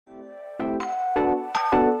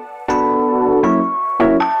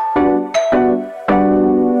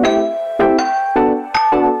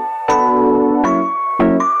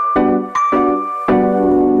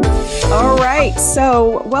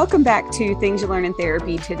So welcome back to Things You Learn in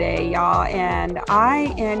Therapy today, y'all. And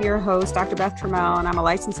I am your host, Dr. Beth Trammell, and I'm a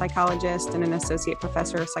licensed psychologist and an associate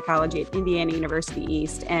professor of psychology at Indiana University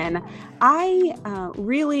East. And I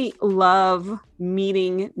really love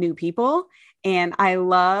meeting new people, and I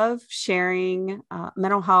love sharing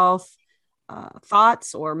mental health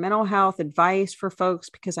thoughts or mental health advice for folks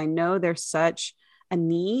because I know there's such a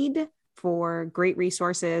need for great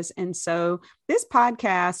resources. And so this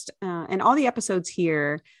podcast and all the episodes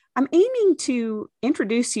here, I'm aiming to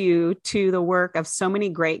introduce you to the work of so many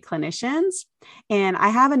great clinicians. And I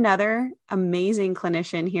have another amazing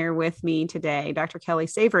clinician here with me today, Dr. Kelly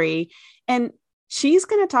Savery, and she's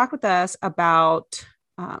going to talk with us about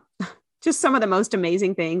just some of the most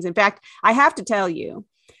amazing things. In fact, I have to tell you,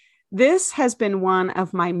 this has been one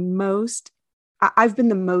of my I've been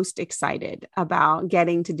the most excited about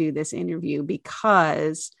getting to do this interview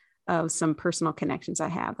because of some personal connections I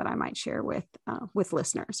have that I might share with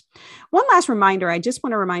listeners. One last reminder, I just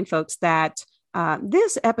want to remind folks that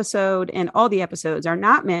this episode and all the episodes are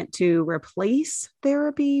not meant to replace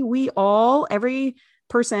therapy. Every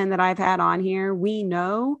person that I've had on here, we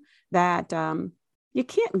know that you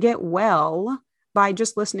can't get well by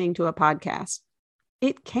just listening to a podcast.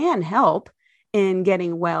 It can help in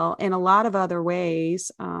getting well in a lot of other ways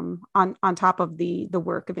on top of the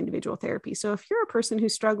work of individual therapy. So if you're a person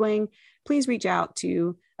who's struggling, please reach out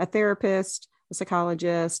to a therapist, a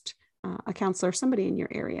psychologist, a counselor, somebody in your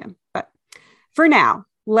area. But for now,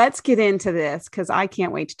 let's get into this because I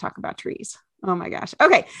can't wait to talk about trees. Oh my gosh.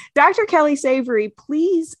 Okay. Dr. Kelly Savery,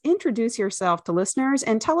 please introduce yourself to listeners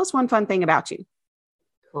and tell us one fun thing about you.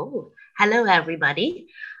 Cool. Hello, everybody.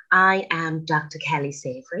 I am Dr. Kelly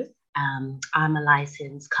Savery. I'm a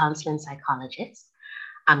licensed counseling psychologist.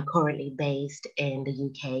 I'm currently based in the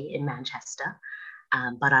UK in Manchester,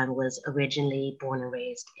 but I was originally born and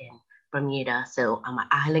raised in Bermuda, so I'm an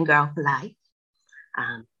island girl for life.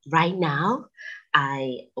 Right now,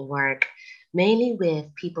 I work mainly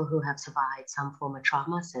with people who have survived some form of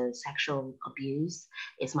trauma, so sexual abuse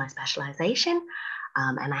is my specialization,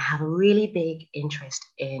 and I have a really big interest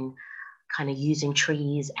in kind of using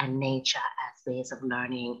trees and nature as ways of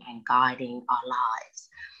learning and guiding our lives.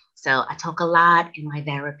 So I talk a lot in my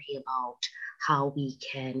therapy about how we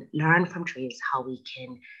can learn from trees, how we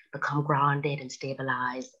can become grounded and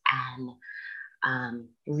stabilized and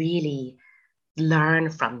really learn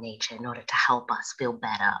from nature in order to help us feel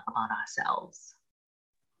better about ourselves.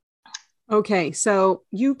 Okay, so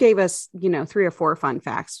you gave us, 3 or 4 fun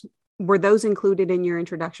facts. Were those included in your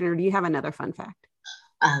introduction, or do you have another fun fact?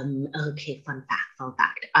 Okay, fun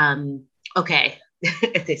fact. Okay,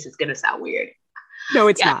 this is gonna sound weird. No,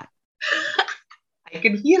 it's not. I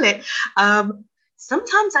can feel it.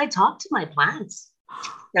 Sometimes I talk to my plants.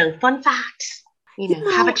 So fun fact,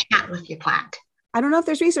 have a chat with your plant. I don't know if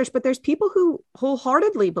there's research, but there's people who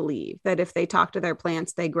wholeheartedly believe that if they talk to their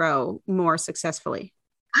plants, they grow more successfully.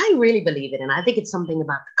 I really believe it. And I think it's something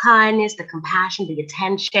about the kindness, the compassion, the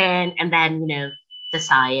attention, and then, the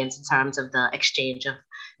science in terms of the exchange of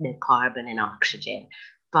carbon and oxygen.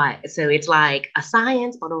 But so it's like a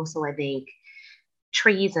science, but also I think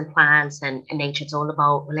trees and plants and nature, it's all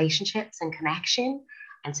about relationships and connection.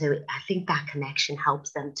 And so I think that connection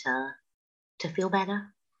helps them to feel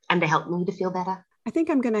better, and they help me to feel better. I think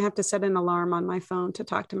I'm going to have to set an alarm on my phone to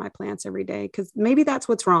talk to my plants every day because maybe that's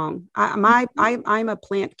what's wrong. I'm a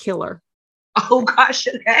plant killer. Oh gosh,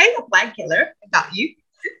 okay, a plant killer. I got you.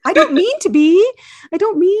 I don't mean to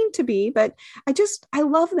be, but I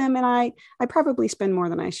love them. And I probably spend more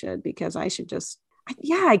than I should because I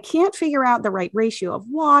can't figure out the right ratio of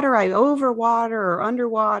water. I overwater or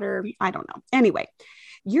underwater. I don't know. Anyway,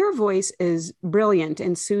 your voice is brilliant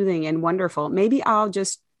and soothing and wonderful. Maybe I'll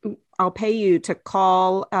pay you to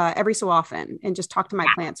call every so often and just talk to my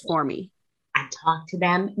plants for me. And talk to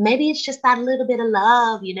them. Maybe it's just that little bit of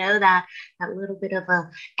love, that little bit of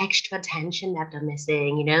extra attention that they're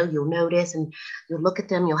missing. You'll notice and you'll look at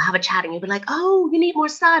them, you'll have a chat and you'll be like, oh, you need more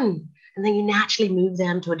sun. And then you naturally move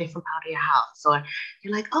them to a different part of your house. Or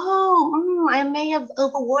you're like, oh, I may have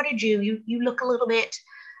overwatered you. You look a little bit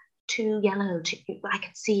too yellow. I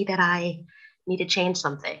could see that I need to change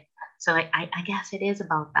something. So I guess it is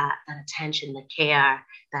about that attention, the care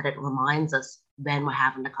that it reminds us when we're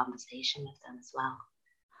having the conversation with them as well.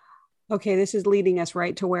 Okay, this is leading us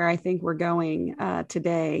right to where I think we're going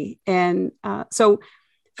today. And so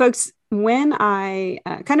folks, when I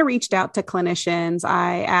kind of reached out to clinicians,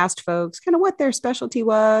 I asked folks kind of what their specialty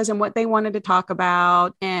was and what they wanted to talk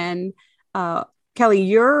about. And Kelly,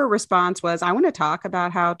 your response was, I want to talk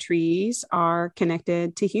about how trees are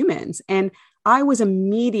connected to humans. And I was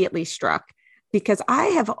immediately struck because I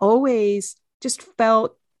have always just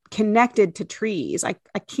felt connected to trees. I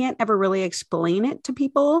can't ever really explain it to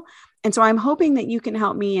people. And so I'm hoping that you can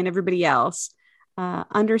help me and everybody else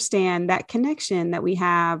understand that connection that we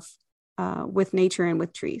have with nature and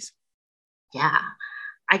with trees. Yeah,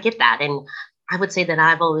 I get that. And I would say that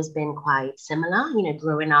I've always been quite similar,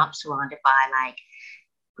 growing up surrounded by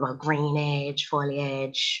greenage,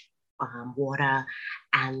 foliage, water,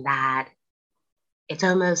 and that it's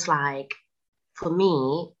almost like, for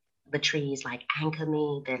me, the trees like anchor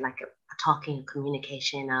me. They're like a talking, a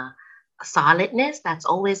communication, a solidness that's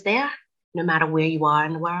always there, no matter where you are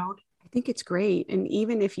in the world. I think it's great. And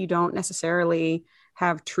even if you don't necessarily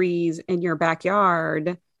have trees in your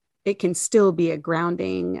backyard, it can still be a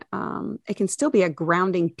grounding. It can still be a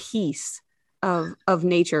grounding piece of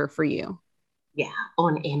nature for you. Yeah,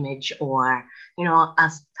 or an image, or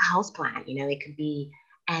a house plant. It could be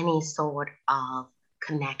any sort of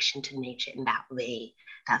connection to nature in that way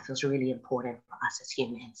that feels really important for us as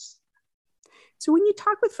humans. So when you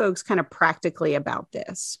talk with folks kind of practically about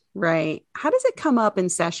this, right? How does it come up in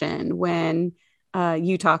session when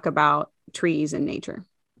you talk about trees and nature?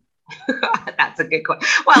 That's a good question.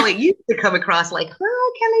 Well, it used to come across like,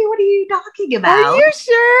 "Oh, Kelly, what are you talking Are about? you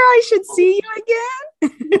sure I should see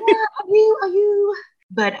you again?" Yeah, are you?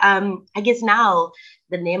 But I guess now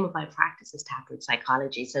the name of my practice is taproot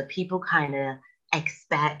psychology. So people kind of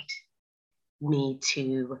expect me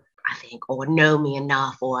to, I think, or know me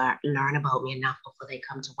enough or learn about me enough before they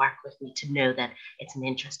come to work with me to know that it's an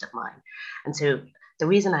interest of mine. And so the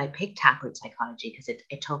reason I picked taproot psychology, because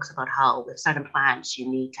it talks about how with certain plants, you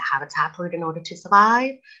need to have a taproot in order to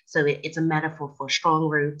survive. So it's a metaphor for strong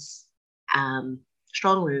roots,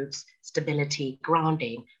 stability,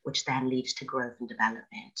 grounding, which then leads to growth and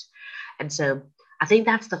development. And so I think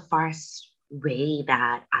that's the first way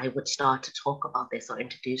that I would start to talk about this or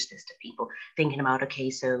introduce this to people, thinking about, okay,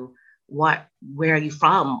 so where are you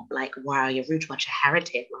from? Like, where are your roots? What's your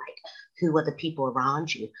heritage? Like, who are the people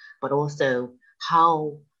around you? But also,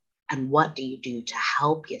 how and what do you do to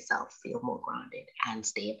help yourself feel more grounded and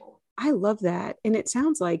stable? I love that. And it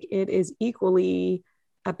sounds like it is equally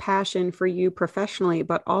a passion for you professionally,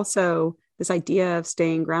 but also this idea of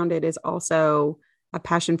staying grounded is also a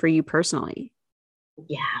passion for you personally.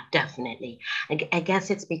 Yeah, definitely. I guess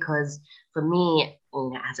it's because for me,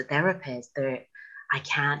 as a therapist, I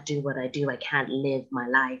can't do what I do. I can't live my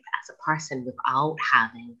life as a person without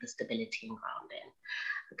having the stability and grounding.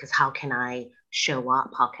 Because how can I show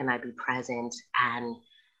up? How can I be present and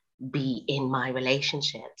be in my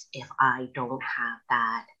relationships if I don't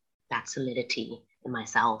have that solidity in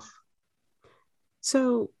myself?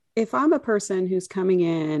 So if I'm a person who's coming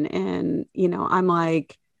in and, I'm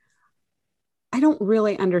like, I don't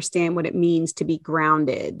really understand what it means to be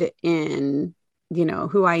grounded in,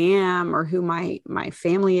 who I am or who my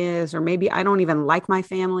family is, or maybe I don't even like my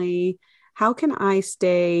family. How can I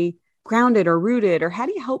stay grounded or rooted, or how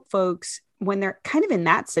do you help folks when they're kind of in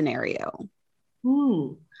that scenario?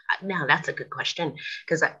 Hmm. Now that's a good question,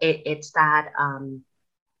 because it's that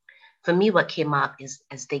for me, what came up is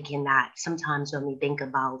thinking that sometimes when we think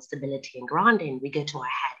about stability and grounding, we go to our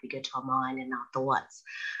head, we go to our mind and our thoughts.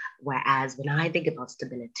 Whereas when I think about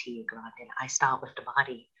stability and grounding, I start with the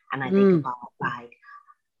body, and I think about like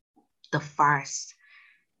the first,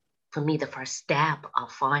 for me, the first step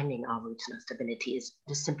of finding our roots and stability is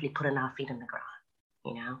just simply putting our feet on the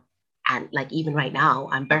ground. And like even right now,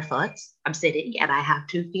 I'm barefoot, I'm sitting, and I have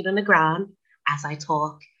 2 feet on the ground as I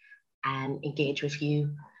talk and engage with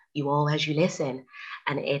you all as you listen.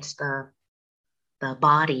 And it's the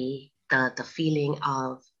body, the feeling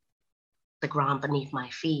of the ground beneath my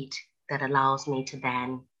feet that allows me to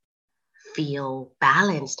then feel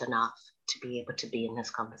balanced enough to be able to be in this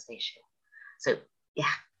conversation. So, yeah.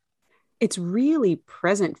 It's really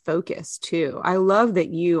present focus too. I love that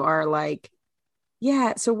you are like,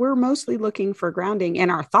 yeah, so we're mostly looking for grounding in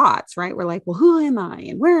our thoughts, right? We're like, well, who am I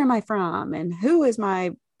and where am I from and who is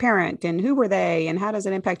my parent and who were they and how does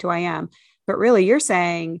it impact who I am? But really you're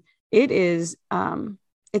saying it is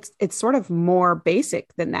it's sort of more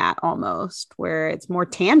basic than that, almost, where it's more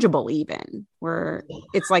tangible, even where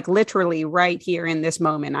it's like literally right here in this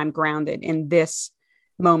moment, I'm grounded in this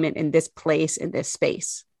moment, in this place, in this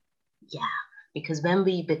space. Yeah, because when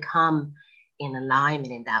we become in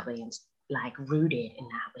alignment in that way and like rooted in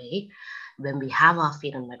that way, when we have our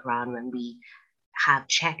feet on the ground, when we have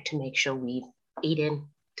checked to make sure we've eaten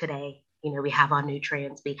today, we have our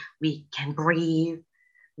nutrients, we can breathe,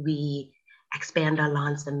 we expand our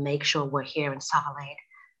lungs and make sure we're here and solid,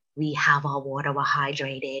 we have our water, we're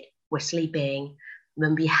hydrated, we're sleeping.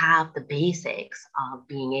 When we have the basics of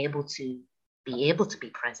being able to be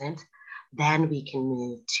present, then we can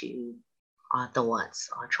move to our thoughts,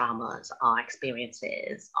 our traumas, our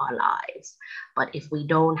experiences, our lives. But if we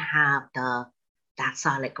don't have that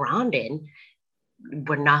solid grounding,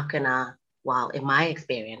 we're not gonna, well, in my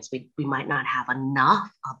experience, we might not have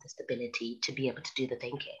enough of the stability to be able to do the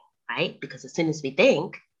thinking, right? Because as soon as we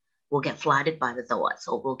think, we'll get flooded by the thoughts,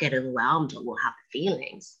 or we'll get overwhelmed, or we'll have the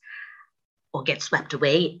feelings, or get swept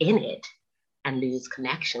away in it and lose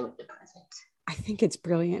connection with the present. I think it's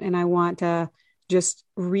brilliant. And I want to just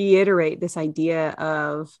reiterate this idea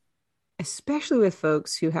of, especially with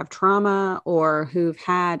folks who have trauma or who've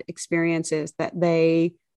had experiences that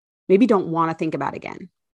they maybe don't want to think about again,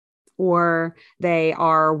 or they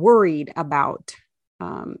are worried about,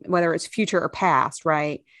 whether it's future or past,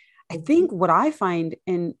 right? I think what I find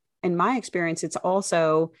in my experience, it's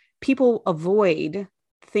also people avoid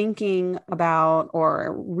thinking about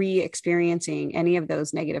or re-experiencing any of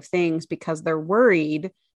those negative things because they're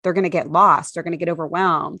worried they're going to get lost, they're going to get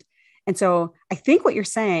overwhelmed. And so I think what you're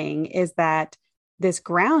saying is that this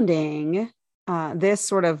grounding, this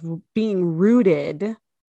sort of being rooted,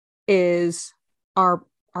 is our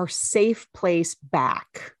safe place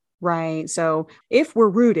back, right? So if we're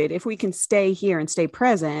rooted, if we can stay here and stay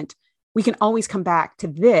present, we can always come back to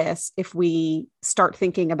this if we start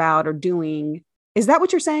thinking about or doing. Is that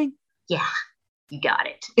what you're saying? Yeah, you got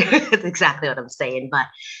it. That's exactly what I'm saying. But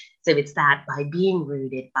so it's that by being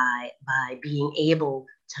rooted, by being able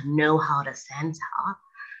to know how to center,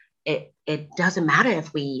 it doesn't matter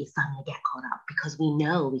if we suddenly get caught up, because we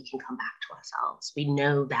know we can come back to ourselves. We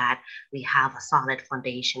know that we have a solid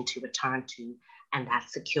foundation to return to, and that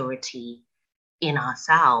security in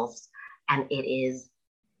ourselves. And it is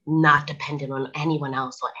not dependent on anyone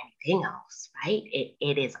else or anything else, right?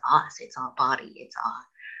 It is us. It's our body. It's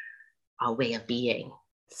our way of being.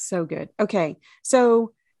 So good. Okay.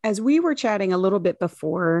 So as we were chatting a little bit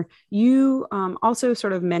before, you also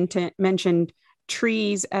sort of mentioned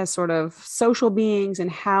trees as sort of social beings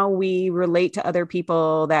and how we relate to other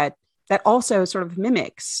people that also sort of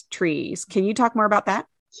mimics trees. Can you talk more about that?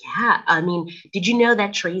 Yeah. I mean, did you know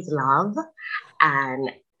that trees love?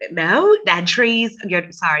 And no, that trees,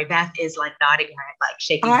 sorry, Beth is like nodding her head, like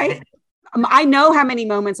shaking her head. I know how many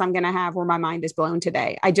moments I'm going to have where my mind is blown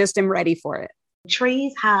today. I just am ready for it.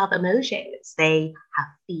 Trees have emotions. They have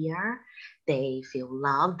fear. They feel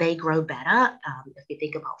love. They grow better. If you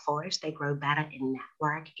think about forests, they grow better in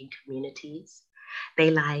network, in communities. They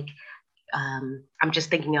like, I'm just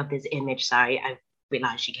thinking of this image. Sorry, I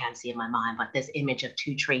realize you can't see in my mind, but this image of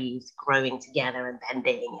two trees growing together and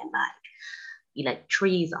bending, and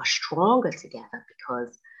trees are stronger together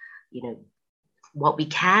because, what we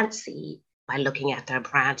can't see by looking at their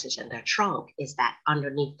branches and their trunk is that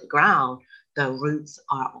underneath the ground, the roots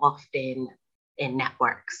are often in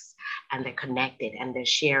networks, and they're connected, and they're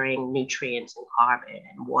sharing nutrients and carbon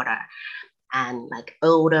and water. And like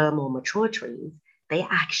older, more mature trees, they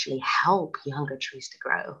actually help younger trees to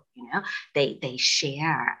grow. They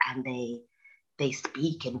share, and they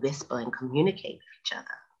speak and whisper and communicate with each other.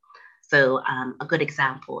 So a good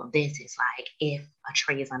example of this is like if a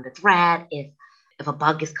tree is under threat, if a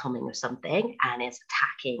bug is coming or something and it's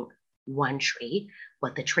attacking one tree,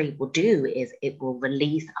 what the tree will do is it will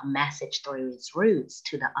release a message through its roots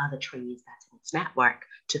to the other trees that's in its network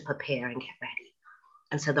to prepare and get ready.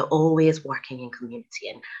 And so they're always working in community.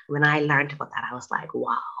 And when I learned about that, I was like,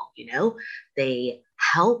 wow, they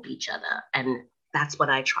help each other. And that's what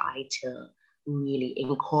I try to really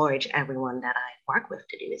encourage everyone that I work with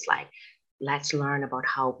to do. Is like, let's learn about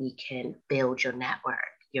how we can build your network,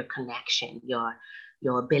 your connection,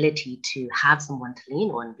 your ability to have someone to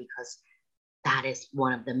lean on, because that is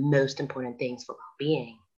one of the most important things for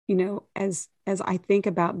well-being. As I think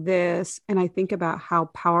about this, and I think about how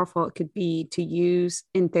powerful it could be to use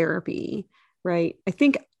in therapy, right? I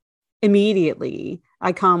think immediately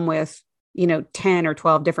I come with, 10 or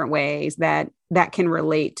 12 different ways that can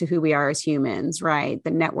relate to who we are as humans, right? The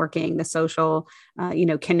networking, the social,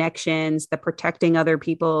 connections, the protecting other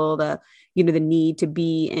people, the need to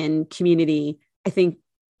be in community.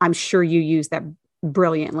 I'm sure you use that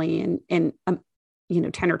brilliantly in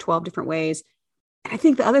 10 or 12 different ways. And I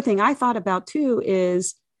think the other thing I thought about too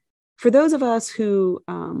is for those of us who,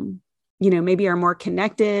 maybe are more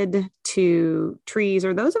connected to trees,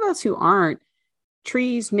 or those of us who aren't,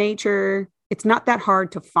 trees, nature, it's not that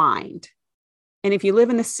hard to find. And if you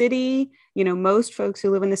live in the city, most folks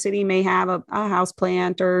who live in the city may have a house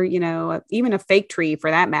plant or, even a fake tree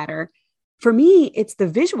for that matter. For me, it's the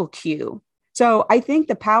visual cue. So I think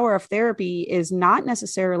the power of therapy is not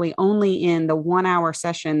necessarily only in the 1 hour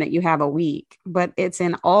session that you have a week, but it's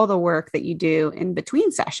in all the work that you do in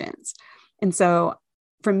between sessions. And so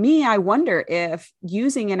for me, I wonder if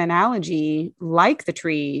using an analogy like the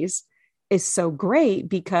trees is so great,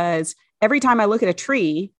 because every time I look at a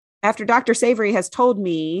tree, after Dr. Savery has told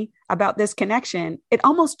me about this connection, it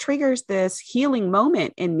almost triggers this healing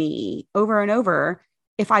moment in me over and over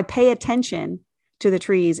if I pay attention to the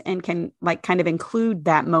trees and can like kind of include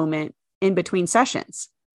that moment in between sessions.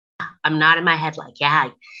 I'm not in my head like,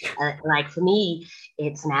 yeah, like for me,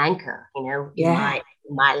 it's an anchor, Yeah.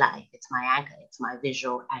 in my life. It's my anchor. It's my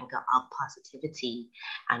visual anchor of positivity,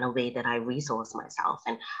 and a way that I resource myself,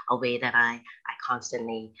 and a way that I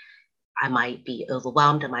constantly, I might be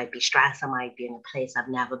overwhelmed, I might be stressed, I might be in a place I've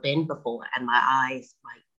never been before, and my eyes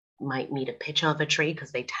might meet a picture of a tree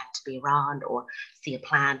because they tend to be around, or see a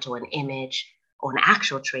plant or an image or an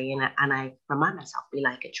actual tree, and I remind myself, be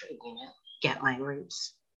like a tree, get my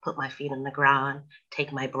roots, put my feet on the ground,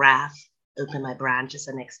 take my breath, open my branches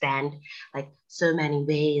and extend. Like so many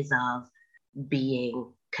ways of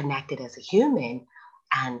being connected as a human,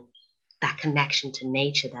 and that connection to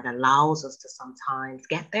nature that allows us to sometimes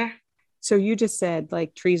get there. So you just said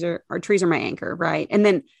like trees are my anchor, right? And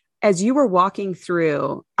then as you were walking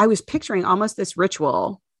through, I was picturing almost this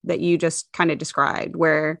ritual that you just kind of described,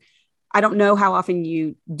 where I don't know how often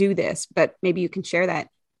you do this, but maybe you can share that.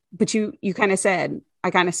 But you kind of said,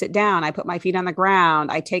 I kind of sit down, I put my feet on the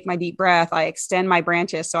ground, I take my deep breath, I extend my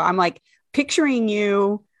branches. So I'm like picturing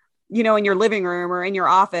you, in your living room or in your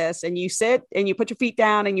office, and you sit and you put your feet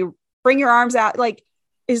down and you bring your arms out. Like,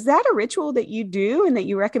 is that a ritual that you do and that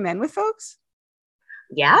you recommend with folks?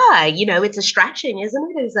 Yeah, it's a stretching,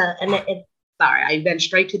 isn't it? Sorry, I went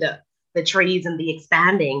straight to the trees and the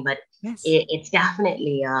expanding, but Yes. it's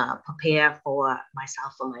definitely prepare for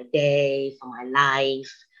myself, for my day, for my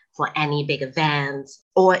life, for any big events,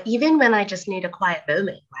 or even when I just need a quiet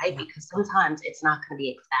moment, right? Yeah. Because sometimes it's not going to be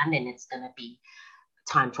expanding, it's going to be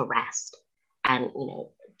time for rest. And,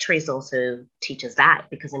 trees also teach us that,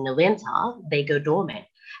 because in the winter, they go dormant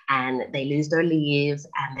and they lose their leaves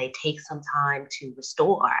and they take some time to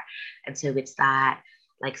restore. And so it's that,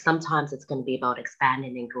 like, sometimes it's going to be about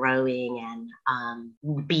expanding and growing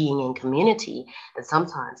and being in community. And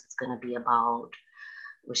sometimes it's going to be about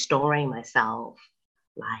restoring myself,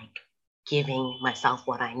 like giving myself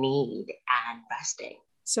what I need and resting.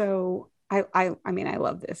 So I mean, I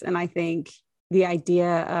love this. And I think the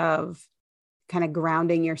idea of kind of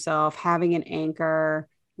grounding yourself, having an anchor,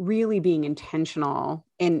 really being intentional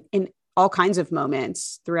in all kinds of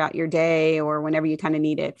moments throughout your day or whenever you kind of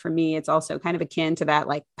need it. For me, it's also kind of akin to that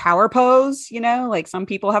like power pose, like some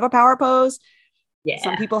people have a power pose. Yeah.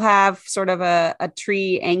 Some people have sort of a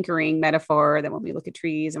tree anchoring metaphor that when we look at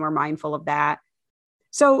trees and we're mindful of that.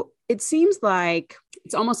 So it seems like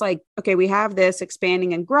it's almost like, okay, we have this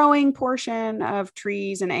expanding and growing portion of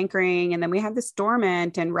trees and anchoring, and then we have this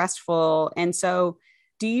dormant and restful. And so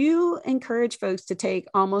do you encourage folks to take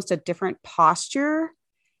almost a different posture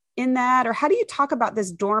in that? Or how do you talk about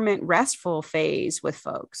this dormant, restful phase with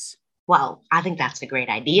folks? Well, I think that's a great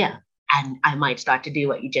idea. And I might start to do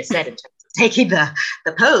what you just said in terms of taking the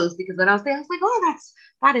pose, because when I was there, I was like, oh,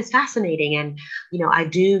 that is fascinating. And, I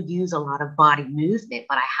do use a lot of body movement,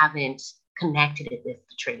 but I haven't connected it with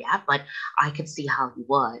the tree yet, but I could see how you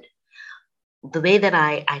would. The way that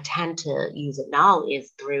I tend to use it now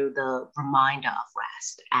is through the reminder of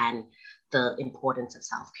rest and the importance of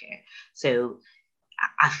self-care. So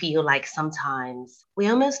I feel like sometimes we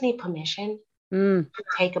almost need permission to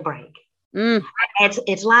take a break.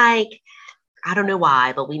 It's like, I don't know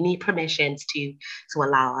why, but we need permissions to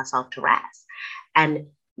allow ourselves to rest. And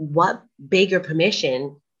what bigger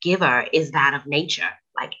permission giver is that of nature?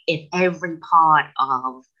 Like, if every part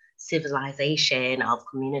of civilization, of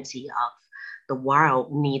community, of the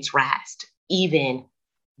world needs rest, even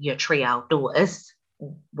your tree outdoors,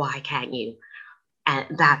 why can't you? And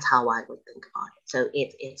that's how I would think about it. So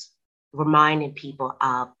it's reminding people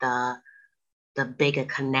of the bigger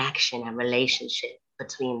connection and relationship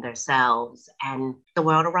between themselves and the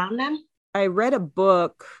world around them. I read a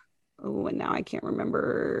book, and now I can't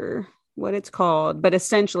remember what it's called, but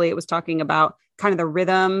essentially it was talking about kind of the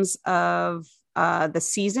rhythms of the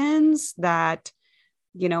seasons that,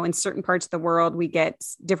 in certain parts of the world, we get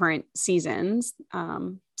different seasons.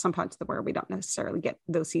 Some parts of the world, we don't necessarily get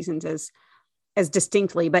those seasons as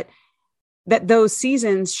distinctly, but that those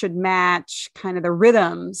seasons should match kind of the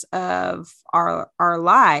rhythms of our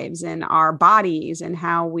lives and our bodies, and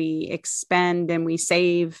how we expend and we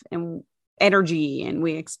save and energy, and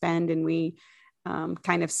we expend and we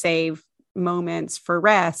kind of save moments for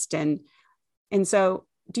rest. And so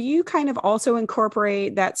do you kind of also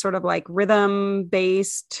incorporate that sort of like rhythm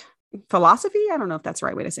based philosophy? I don't know if that's the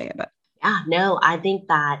right way to say it, but Yeah, no, I think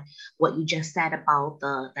that what you just said about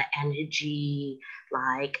the energy,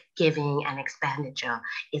 like giving and expenditure,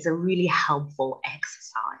 is a really helpful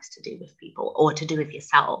exercise to do with people or to do with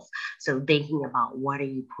yourself. So thinking about what are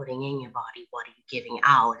you putting in your body, what are you giving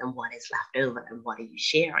out, and what is left over, and what are you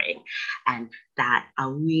sharing, and that a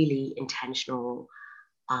really intentional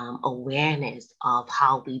awareness of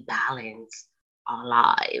how we balance our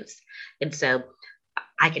lives. And so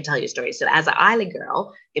I can tell you a story. So as an island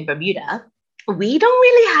girl in Bermuda, we don't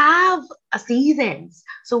really have a seasons.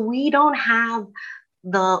 So we don't have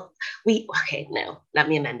no, let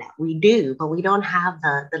me amend that. We do, but we don't have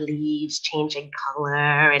the leaves changing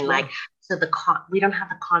color and like, so we don't have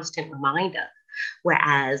the constant reminder.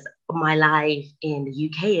 Whereas my life in the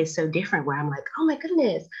UK is so different where I'm like, oh my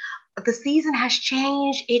goodness, the season has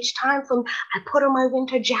changed each time from I put on my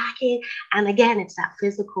winter jacket. And again, it's that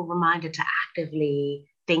physical reminder to actively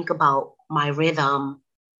think about my rhythm,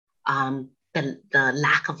 the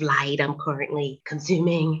lack of light I'm currently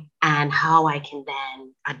consuming, and how I can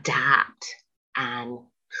then adapt and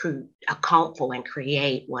account for and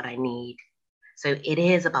create what I need. So it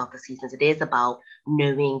is about the seasons. It is about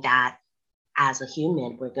knowing that as a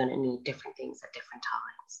human, we're going to need different things at different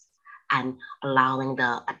times and allowing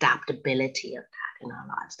the adaptability of that in our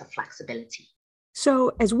lives, the flexibility.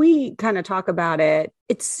 So as we kind of talk about it,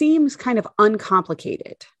 it seems kind of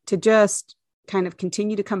uncomplicated to just kind of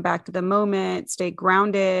continue to come back to the moment, stay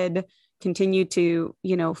grounded, continue to,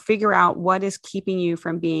 figure out what is keeping you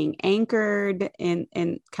from being anchored in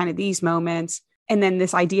kind of these moments. And then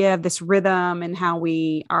this idea of this rhythm and how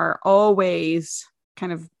we are always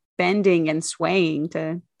kind of bending and swaying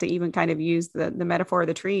to even kind of use the metaphor of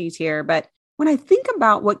the trees here. But when I think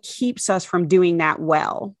about what keeps us from doing that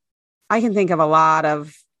well, I can think of a lot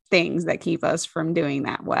of things that keep us from doing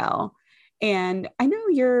that well. And I know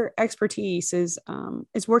your expertise is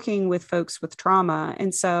working with folks with trauma.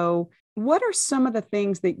 And so what are some of the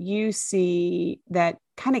things that you see that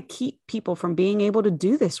kind of keep people from being able to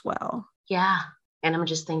do this well? Yeah. And I'm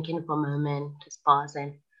just thinking for a moment, just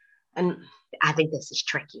pausing. And I think this is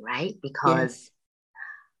tricky, right? Because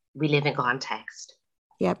we live in context.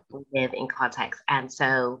 Yep. We live in context. And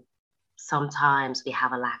so sometimes we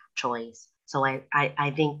have a lack of choice. So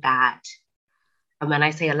I think that, and when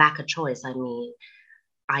I say a lack of choice, I mean,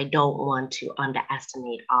 I don't want to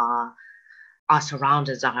underestimate our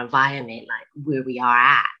surroundings, our environment, like where we are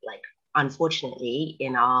at. Like, unfortunately,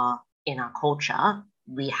 in our culture,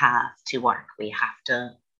 we have to work. We have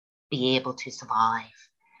to be able to survive.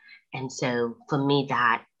 And so for me,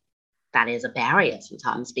 that is a barrier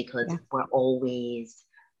sometimes because we're always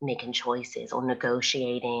making choices or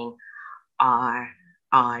negotiating our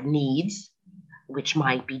needs, which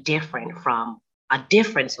might be different from a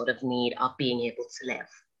different sort of need of being able to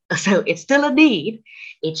live. So it's still a need.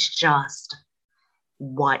 It's just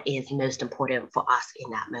what is most important for us in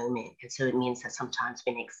that moment. And so it means that sometimes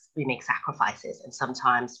we make sacrifices, and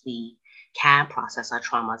sometimes we can't process our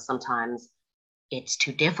trauma. Sometimes it's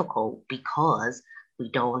too difficult because we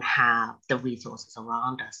don't have the resources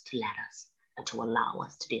around us to let us and to allow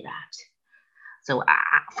us to do that. So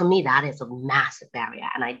for me, that is a massive barrier.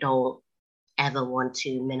 And I don't ever want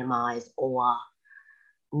to minimize or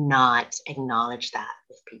not acknowledge that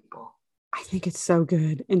with people. I think it's so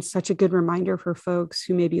good and such a good reminder for folks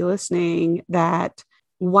who may be listening that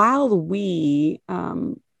while we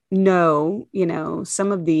know,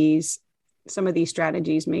 some of these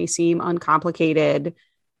strategies may seem uncomplicated,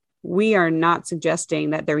 we are not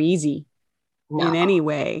suggesting that they're easy in any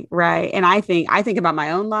way, right? And I think about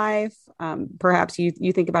my own life. Perhaps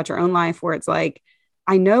you think about your own life where it's like,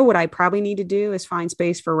 I know what I probably need to do is find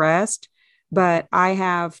space for rest, but I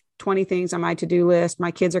have 20 things on my to-do list.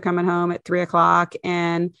 My kids are coming home at 3:00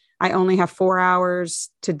 and I only have 4 hours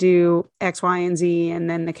to do X, Y, and Z. And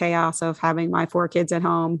then the chaos of having my 4 kids at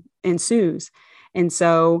home ensues. And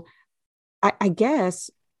so I guess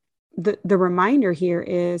the reminder here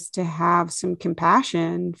is to have some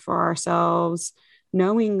compassion for ourselves,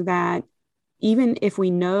 knowing that even if we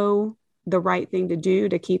know the right thing to do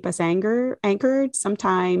to keep us anchored,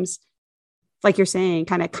 sometimes, like you're saying,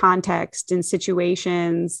 kind of context and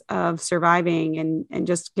situations of surviving and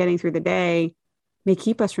just getting through the day may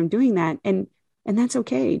keep us from doing that. And that's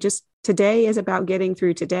okay. Just today is about getting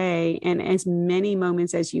through today, and as many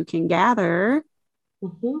moments as you can gather,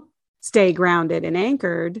 stay grounded and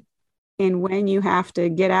anchored. And when you have to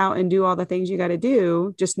get out and do all the things you got to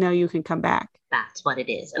do, just know you can come back. That's what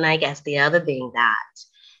it is. And I guess the other thing that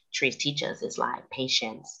trees teach us is like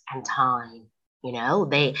patience and time.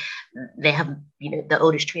 They have, the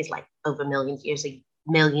oldest tree is like over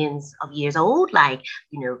millions of years old. Like,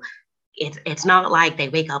 it's not like they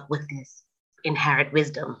wake up with this inherent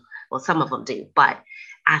wisdom. Well, some of them do, but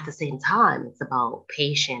at the same time, it's about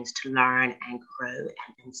patience to learn and grow.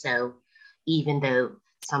 And so even though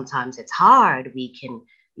sometimes it's hard, we can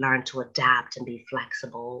learn to adapt and be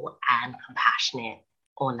flexible and compassionate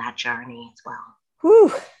on that journey as well.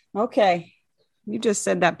 Whew. Okay. You just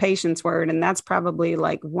said that patience word, and that's probably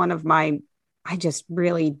like one of I just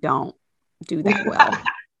really don't do that well.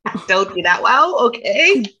 Don't do that well.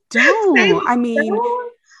 Okay. I don't. I mean,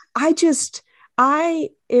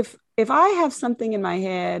 if I have something in my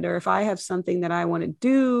head, or if I have something that I want to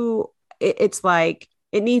do, it's like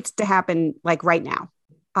it needs to happen like right now.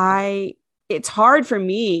 It's hard for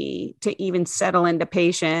me to even settle into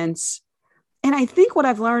patience. And I think what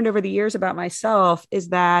I've learned over the years about myself is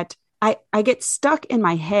that I get stuck in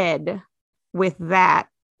my head with that.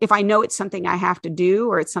 If I know it's something I have to do,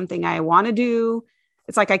 or it's something I want to do,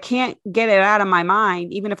 it's like I can't get it out of my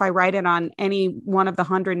mind, even if I write it on any one of the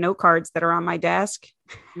 100 note cards that are on my desk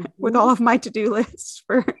with all of my to-do lists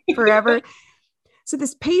for forever. So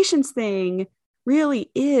this patience thing really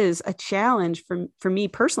is a challenge for me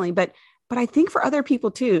personally, but I think for other people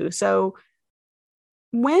too. So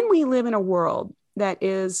when we live in a world that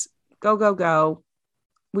is go, go, go,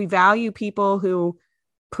 we value people who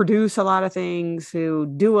produce a lot of things, who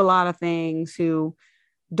do a lot of things, who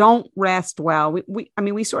don't rest well.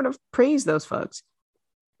 We sort of praise those folks.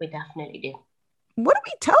 We definitely do. What do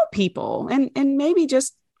we tell people? And maybe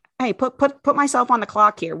just, hey, put myself on the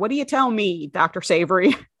clock here. What do you tell me, Dr.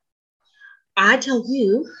 Savery? I tell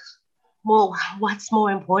you, well, what's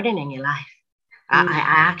more important in your life? I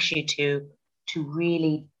ask you to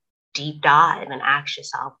really deep dive and ask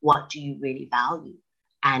yourself, what do you really value?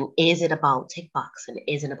 And is it about tick box? And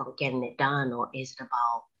is it about getting it done? Or is it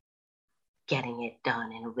about getting it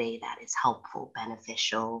done in a way that is helpful,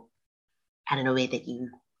 beneficial, and in a way that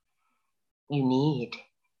you need?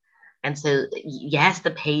 And so, yes,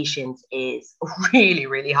 the patience is really,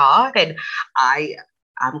 really hard. And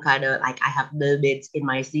I'm kind of like, I have moments in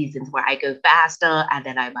my seasons where I go faster and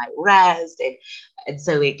then I might rest. And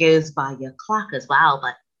so it goes by your clock as well.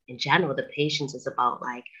 But in general, the patience is about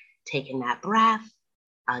like taking that breath,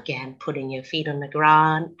 again, putting your feet on the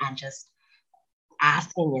ground and just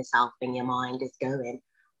asking yourself when your mind is going,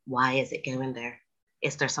 why is it going there?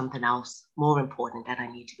 Is there something else more important that I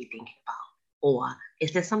need to be thinking about? Or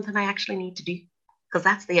is there something I actually need to do? Because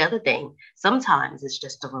that's the other thing. Sometimes it's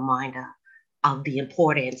just a reminder of the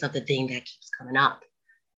importance of the thing that keeps coming up.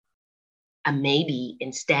 And maybe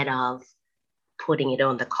instead of putting it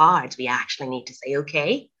on the cards, we actually need to say,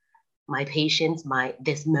 okay, my patience,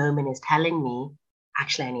 this moment is telling me,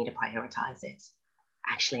 actually, I need to prioritize this.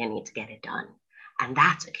 Actually, I need to get it done. And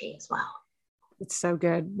that's okay as well. It's so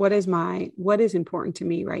good. What is important to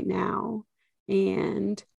me right now?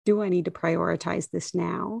 And do I need to prioritize this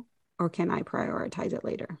now, or can I prioritize it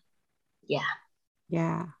later? Yeah.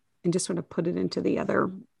 Yeah. And just sort of put it into the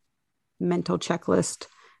other mental checklist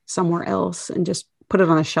somewhere else and just put it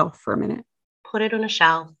on a shelf for a minute. Put it on a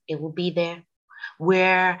shelf. It will be there.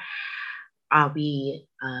 Where are we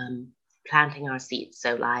planting our seeds?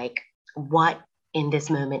 So like, what in this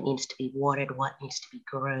moment needs to be watered? What needs to be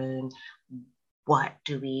grown? What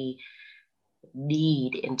do we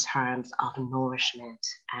need in terms of nourishment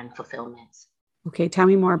and fulfillment? Okay, tell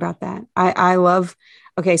me more about that. I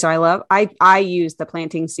use the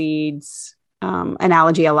planting seeds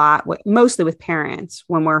analogy a lot, mostly with parents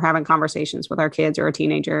when we're having conversations with our kids or our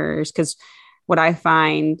teenagers, because what I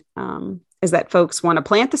find is that folks want to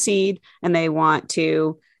plant the seed and they want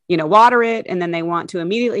to, water it, and then they want to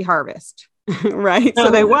immediately harvest. Right. So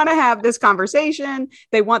they want to have this conversation.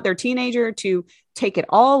 They want their teenager to take it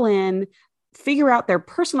all in, figure out their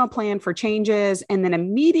personal plan for changes, and then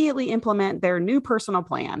immediately implement their new personal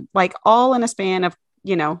plan, like all in a span of,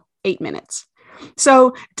 8 minutes.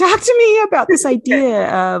 So talk to me about this idea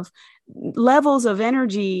of levels of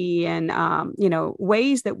energy and,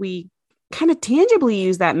 ways that we kind of tangibly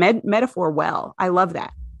use that metaphor well. I love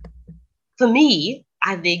that. For me,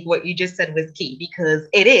 I think what you just said was key, because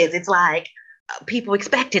it's like people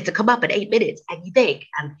expect it to come up in 8 minutes, and you think,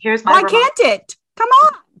 and here's my why can't it? Come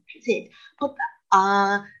on. But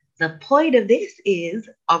the point of this is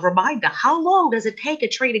a reminder. How long does it take a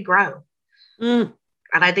tree to grow?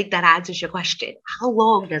 And I think that answers your question. How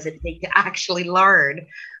long does it take to actually learn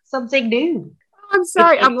something new? I'm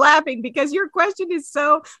sorry. I'm laughing because your question is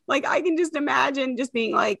so, like, I can just imagine just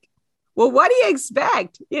being like, well, what do you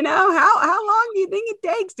expect? How long do you think it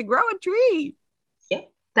takes to grow a tree? Yeah,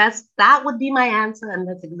 that would be my answer. And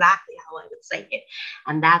that's exactly how I would say it.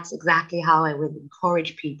 And that's exactly how I would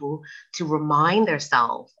encourage people to remind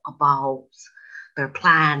themselves about their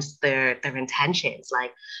plans, their intentions.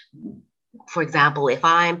 Like, for example, if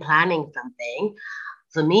I'm planning something,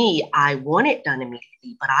 for me, I want it done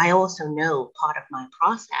immediately, but I also know part of my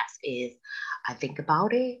process is I think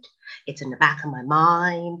about it. It's in the back of my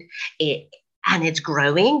mind. And it's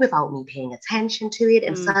growing without me paying attention to it.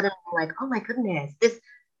 And suddenly I'm like, oh my goodness,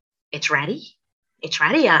 it's ready. It's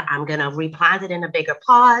ready. I'm going to replant it in a bigger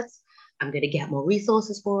pot. I'm going to get more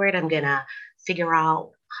resources for it. I'm going to figure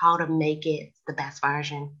out how to make it the best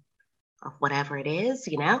version of whatever it is,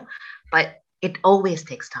 but it always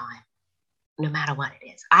takes time, no matter what it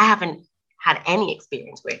is. I haven't had any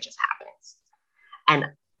experience where it just happens. And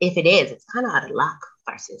if it is, it's kind of out of luck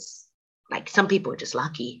versus like some people are just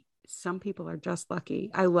lucky. Some people are just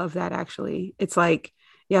lucky. I love that, actually. It's like,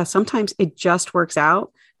 yeah, sometimes it just works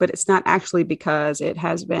out, but it's not actually because it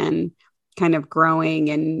has been kind of growing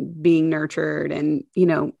and being nurtured and,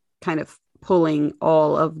 kind of pulling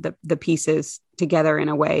all of the pieces together in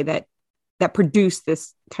a way that produce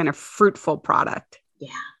this kind of fruitful product. Yeah.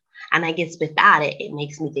 And I guess with that, it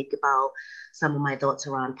makes me think about some of my thoughts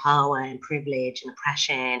around power and privilege and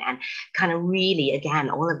oppression, and kind of really, again,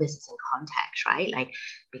 all of this is in context, right? Like,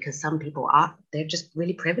 because some people they're just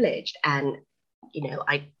really privileged, and,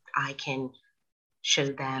 I can show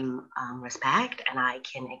them respect, and I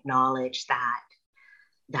can acknowledge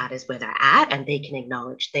that is where they're at, and they can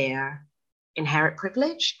acknowledge their inherent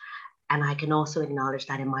privilege. And I can also acknowledge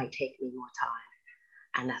that it might take me more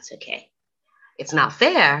time, and that's okay. It's not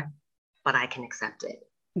fair, but I can accept it.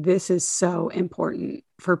 This is so important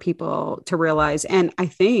for people to realize. And I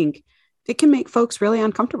think it can make folks really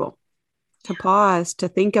uncomfortable to pause, to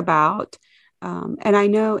think about. And I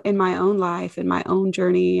know in my own life, in my own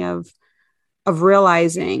journey of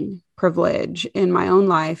realizing privilege in my own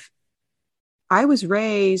life, I was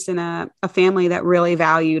raised in a family that really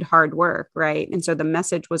valued hard work, right? And so the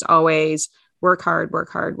message was always work hard, work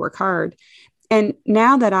hard, work hard. And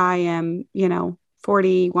now that I am,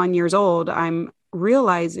 41 years old, I'm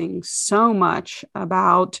realizing so much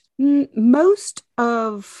about most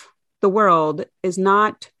of the world is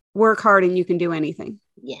not work hard and you can do anything.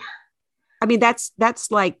 Yeah. I mean, that's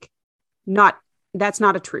like that's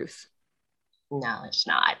not a truth. No, it's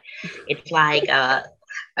not. It's like, I'm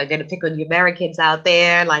going to pick on the Americans out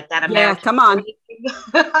there, like that American come on.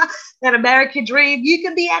 dream. That American dream, you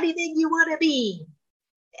can be anything you want to be.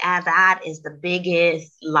 And that is the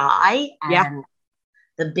biggest lie and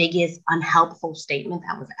the biggest unhelpful statement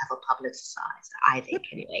that was ever publicized, I think,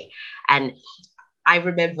 anyway. And I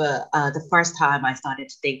remember the first time I started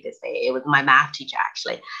to think this way, it was my math teacher,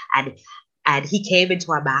 actually. And he came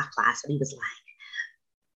into our math class and he was like,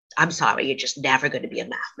 I'm sorry, you're just never going to be a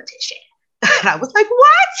mathematician. And I was like,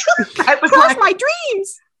 what? I was like, my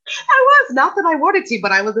dreams. I was, not that I wanted to,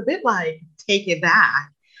 but I was a bit like taken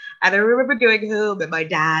back. And I remember going home and my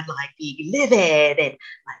dad like being livid and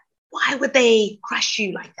like, why would they crush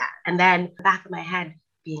you like that? And then the back of my head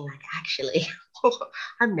being like, actually,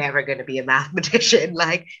 I'm never going to be a mathematician.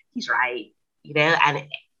 Like, he's right, and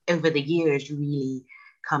over the years, really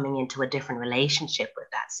coming into a different relationship with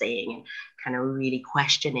that saying and kind of really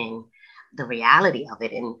questioning the reality of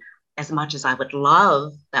it. And as much as I would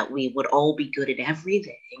love that we would all be good at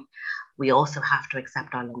everything, we also have to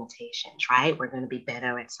accept our limitations, right? We're going to be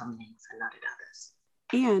better at some things and not at others.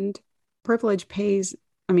 And privilege plays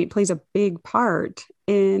a big part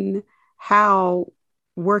in how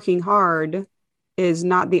working hard is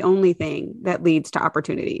not the only thing that leads to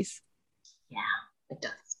opportunities. Yeah, it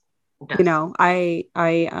does. I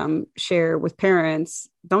share with parents,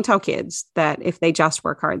 don't tell kids that if they just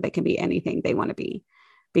work hard, they can be anything they want to be,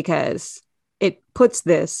 because it puts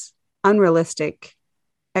this unrealistic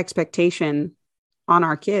expectation on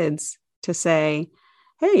our kids to say,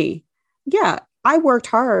 hey, yeah, I worked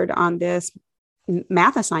hard on this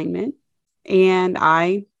math assignment and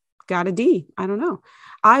I got a D. I don't know.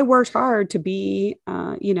 I worked hard to be,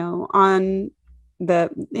 in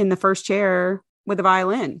the first chair with a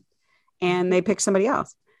violin, and they pick somebody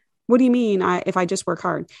else. What do you mean if I just work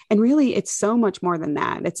hard? And really, it's so much more than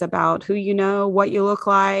that. It's about who you know, what you look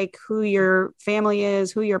like, who your family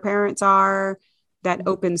is, who your parents are. That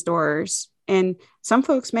opens doors. And some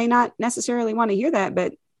folks may not necessarily want to hear that,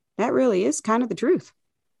 but that really is kind of the truth.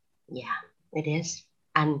 Yeah, it is.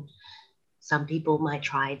 And some people might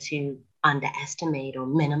try to underestimate or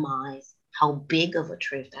minimize how big of a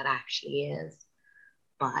truth that actually is.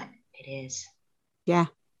 But it is. Yeah.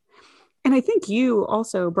 And I think you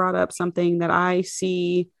also brought up something that I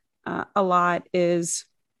see a lot is,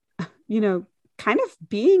 kind of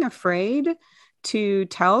being afraid to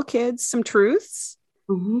tell kids some truths,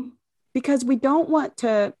 because we don't want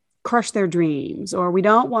to crush their dreams, or we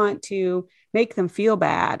don't want to make them feel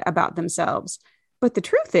bad about themselves. But the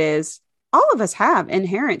truth is, all of us have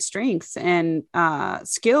inherent strengths and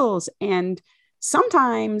skills, and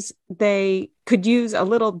sometimes they could use a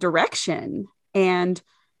little direction and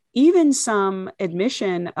even some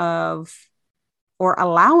admission of or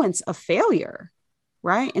allowance of failure,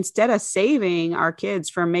 right? Instead of saving our kids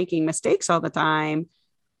from making mistakes all the time,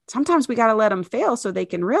 sometimes we got to let them fail so they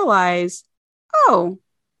can realize, oh,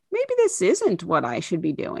 maybe this isn't what I should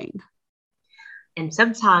be doing. And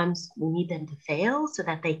sometimes we need them to fail so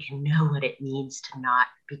that they can know what it means to not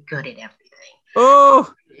be good at everything.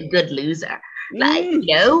 Oh, A good loser. Like,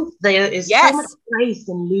 there is so much grace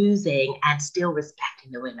in losing and still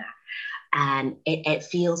respecting the winner. And it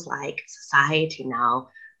feels like society now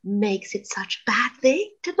makes it such a bad thing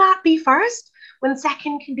to not be first when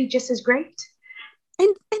second can be just as great.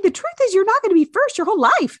 And the truth is, you're not going to be first your whole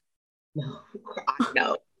life.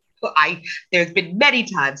 No. There's been many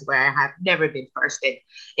times where I have never been first. And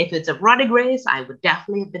if it's a running race, I would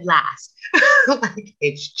definitely have been last. Like,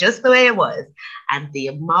 it's just the way it was. And the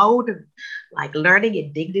amount of like learning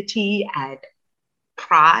and dignity and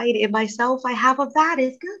pride in myself I have of that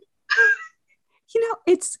is good.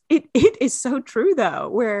 It is so true though,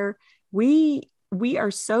 where we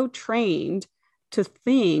are so trained to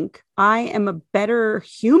think I am a better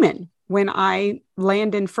human when I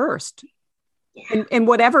land in first. Yeah. In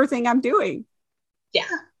whatever thing I'm doing. Yeah,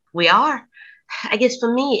 we are. I guess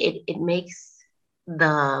for me, it makes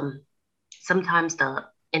sometimes the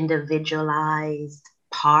individualized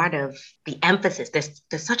part of the emphasis.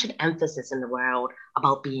 There's such an emphasis in the world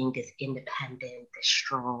about being this independent, this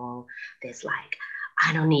strong, this like,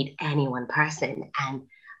 I don't need any one person. And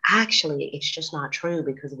actually, it's just not true,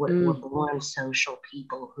 because we're born social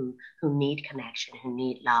people who need connection, who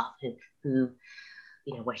need love, who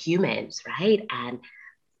we're humans, right? And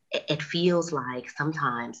it feels like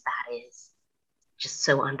sometimes that is just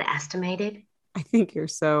so underestimated. I think you're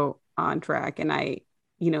so on track. And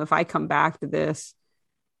if I come back to this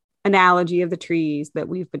analogy of the trees that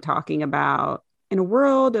we've been talking about, in a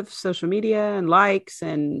world of social media and likes,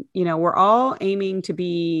 and, we're all aiming to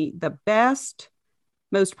be the best,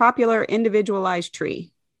 most popular individualized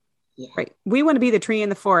tree, right? We want to be the tree in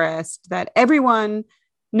the forest that everyone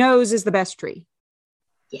knows is the best tree.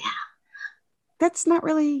 Yeah. That's not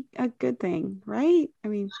really a good thing, right? I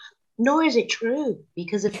mean, nor is it true,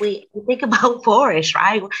 because if we think about forests,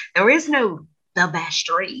 right, there is no the best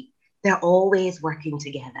tree. They're always working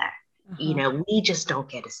together. We just don't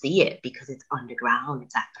get to see it because it's underground,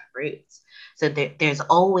 it's at the roots. So there's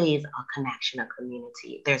always a connection, a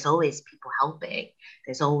community. There's always people helping.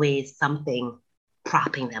 There's always something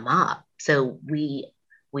propping them up. So we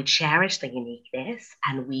cherish the uniqueness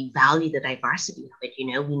and we value the diversity of it.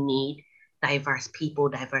 We need diverse people,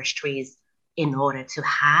 diverse trees in order to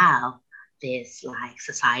have this like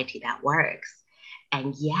society that works.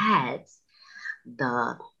 And yet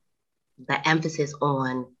the emphasis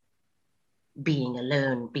on being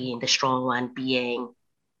alone, being the strong one, being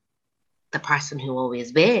the person who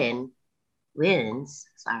always wins,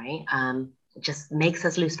 just makes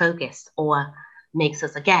us lose focus, or makes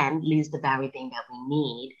us again lose the very thing that we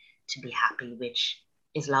need to be happy, which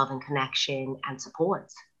is love and connection and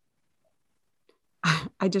support.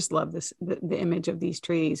 I just love this, the image of these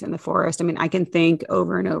trees in the forest. I mean, I can think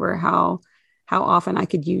over and over how often I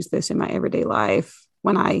could use this in my everyday life.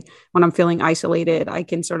 When I'm feeling isolated, I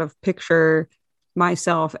can sort of picture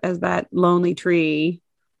myself as that lonely tree,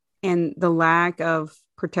 and the lack of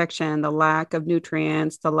protection, the lack of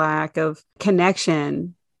nutrients, the lack of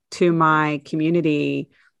connection to my community,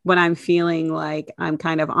 when I'm feeling like I'm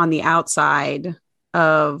kind of on the outside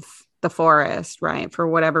of the forest, right? For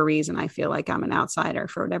whatever reason, I feel like I'm an outsider.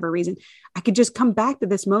 For whatever reason, I could just come back to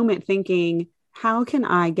this moment thinking, how can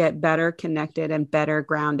I get better connected and better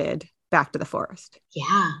grounded back to the forest?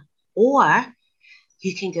 Yeah. Or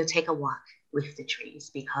you can go take a walk with the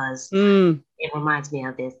trees, because it reminds me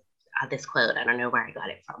of this quote. I don't know where I got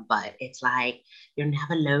it from, but it's like, you're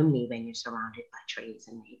never lonely when you're surrounded by trees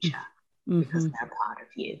and nature, because they're part of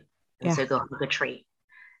you. And so go hug a tree.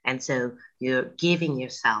 And so you're giving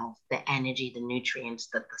yourself the energy, the nutrients,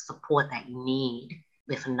 the support that you need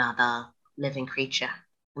with another living creature.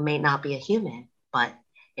 It may not be a human, but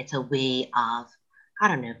it's a way of, I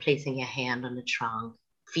don't know, placing your hand on the trunk,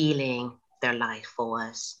 feeling their life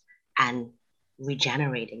force, and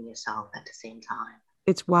regenerating yourself at the same time.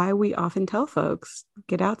 It's why we often tell folks,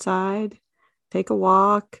 get outside, take a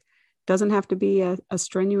walk. Doesn't have to be a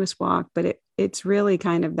strenuous walk, but it's really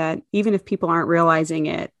kind of that, even if people aren't realizing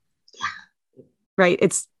it, right?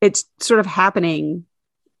 It's sort of happening,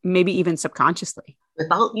 maybe even subconsciously.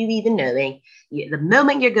 without you even knowing. The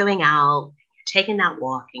moment you're going out, you're taking that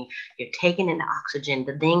walking, you're taking in the oxygen,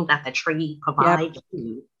 the thing that the tree provides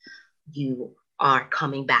you, you are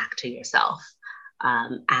coming back to yourself.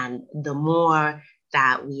 And the more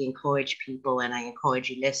that we encourage people, and I encourage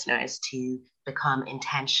you listeners to become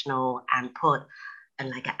intentional and put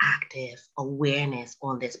like an active awareness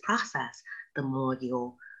on this process, the more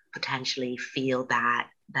you'll potentially feel that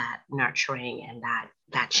nurturing and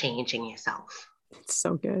that change in yourself. It's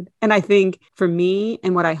so good. And I think for me,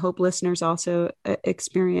 and what I hope listeners also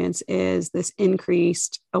experience, is this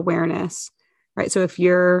increased awareness, right? So if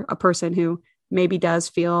you're a person who maybe does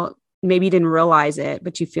feel, maybe you didn't realize it,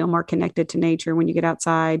 but you feel more connected to nature when you get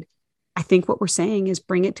outside, I think what we're saying is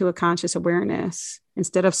bring it to a conscious awareness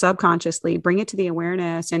instead of subconsciously. Bring it to the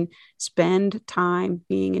awareness and spend time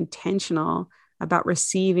being intentional about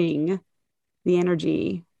receiving the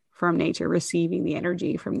energy from nature, receiving the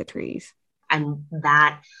energy from the trees. And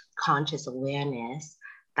that conscious awareness,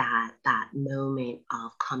 that moment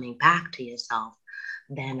of coming back to yourself,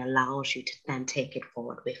 then allows you to then take it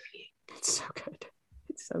forward with you. It's so good.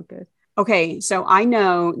 It's so good. Okay. So I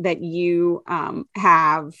know that you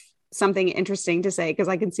have something interesting to say because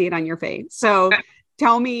I can see it on your face. So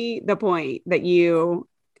tell me the point that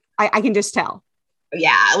I can just tell.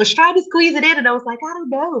 Yeah, I was trying to squeeze it in and I was like, I don't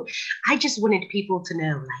know. I just wanted people to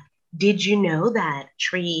know, like, did you know that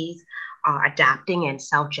trees are adapting and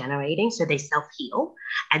self-generating, so they self-heal?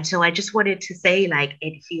 And so I just wanted to say, like,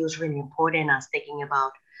 it feels really important. I was thinking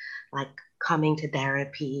about like coming to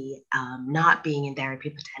therapy, not being in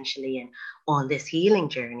therapy potentially, and on this healing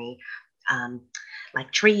journey.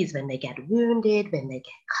 Like trees, when they get wounded, when they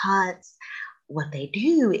get cuts, what they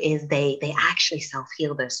do is they actually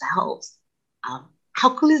self-heal themselves.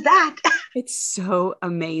 How cool is that? It's so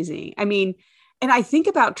amazing. I mean, and I think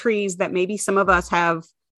about trees that maybe some of us have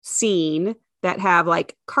seen that have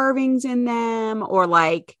like carvings in them, or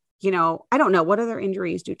like, I don't know, what other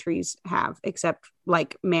injuries do trees have except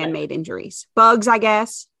like man-made injuries? Bugs, I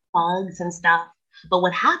guess. Bugs and stuff. But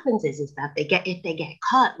what happens is that if they get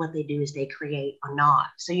cut, what they do is they create a knot.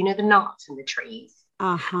 So the knots in the trees.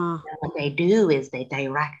 Uh-huh. And what they do is they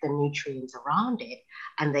direct the nutrients around it,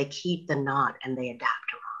 and they keep the knot and they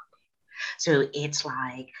adapt around it. So it's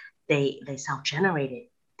like they self-generate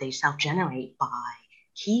it. They self-generate by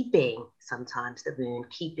keeping sometimes the wound,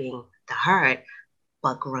 keeping the hurt,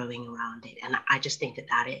 but growing around it. And I just think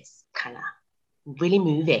that is kind of really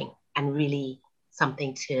moving and really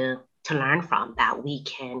something to learn from, that we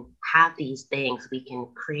can have these things, we can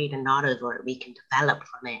create a knot over it, we can develop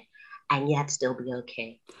from it, and yet still be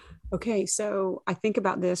okay. Okay. So I think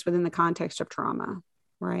about this within the context of trauma,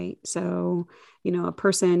 right? So, a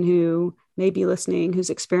person who may be listening, who's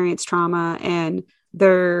experienced trauma, and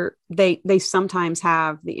they sometimes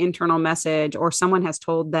have the internal message, or someone has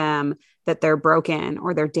told them that they're broken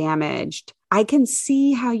or they're damaged. I can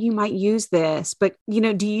see how you might use this, but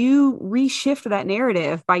do you reshift that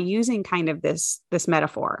narrative by using kind of this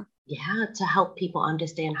metaphor? Yeah, to help people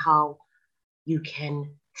understand how you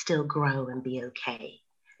can still grow and be okay.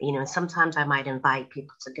 Sometimes I might invite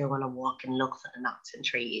people to go on a walk and look for the knots in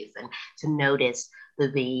trees, and to notice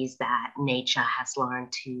the ways that nature has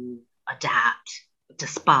learned to adapt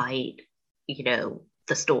despite,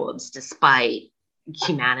 the storms, despite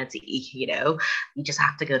humanity. You just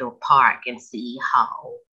have to go to a park and see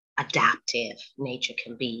how adaptive nature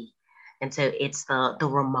can be. And so it's the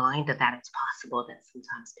reminder that it's possible that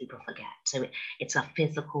sometimes people forget. So it's a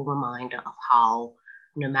physical reminder of how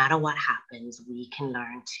no matter what happens, we can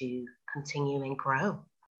learn to continue and grow.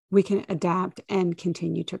 We can adapt and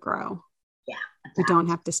continue to grow. Yeah. Adapt. We don't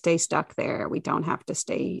have to stay stuck there. We don't have to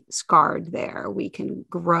stay scarred there. We can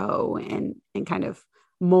grow and kind of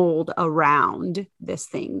mold around this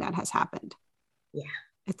thing that has happened. Yeah.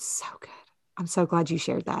 It's so good. I'm so glad you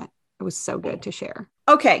shared that. It was so good to share.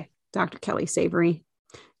 Okay. Dr. Kelly Savery,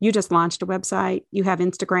 you just launched a website. You have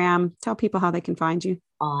Instagram. Tell people how they can find you.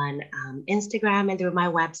 On Instagram and through my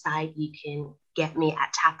website, you can get me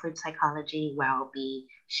at Taproot Psychology, where I'll be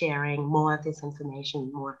sharing more of this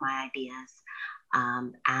information, more of my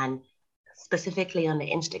ideas. And specifically on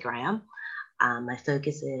the Instagram, my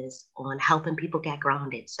focus is on helping people get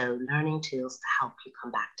grounded. So learning tools to help you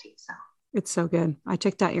come back to yourself. It's so good. I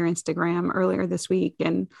checked out your Instagram earlier this week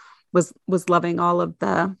and was loving all of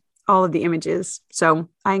the images. So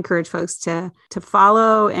I encourage folks to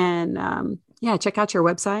follow and check out your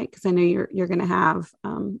website, because I know you're going to have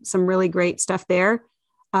some really great stuff there.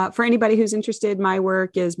 For anybody who's interested, my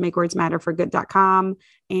work is makewordsmatterforgood.com.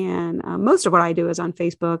 And most of what I do is on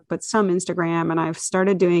Facebook, but some Instagram. And I've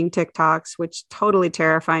started doing TikToks, which totally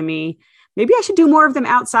terrify me. maybe I should do more of them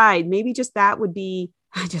outside. Maybe just that would be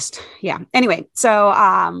yeah. Anyway, so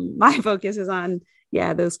my focus is on,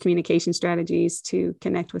 those communication strategies to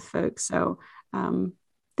connect with folks. So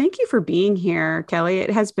thank you for being here, Kelly.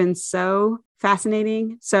 It has been so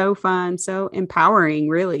fascinating, so fun, so empowering,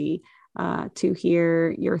 really, to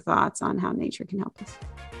hear your thoughts on how nature can help us.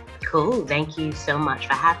 Cool. Thank you so much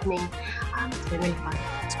for having me. It's been really fun.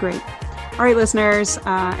 It's great. All right, listeners,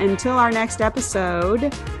 until our next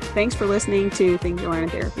episode, thanks for listening to Things You Learn in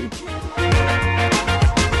Therapy.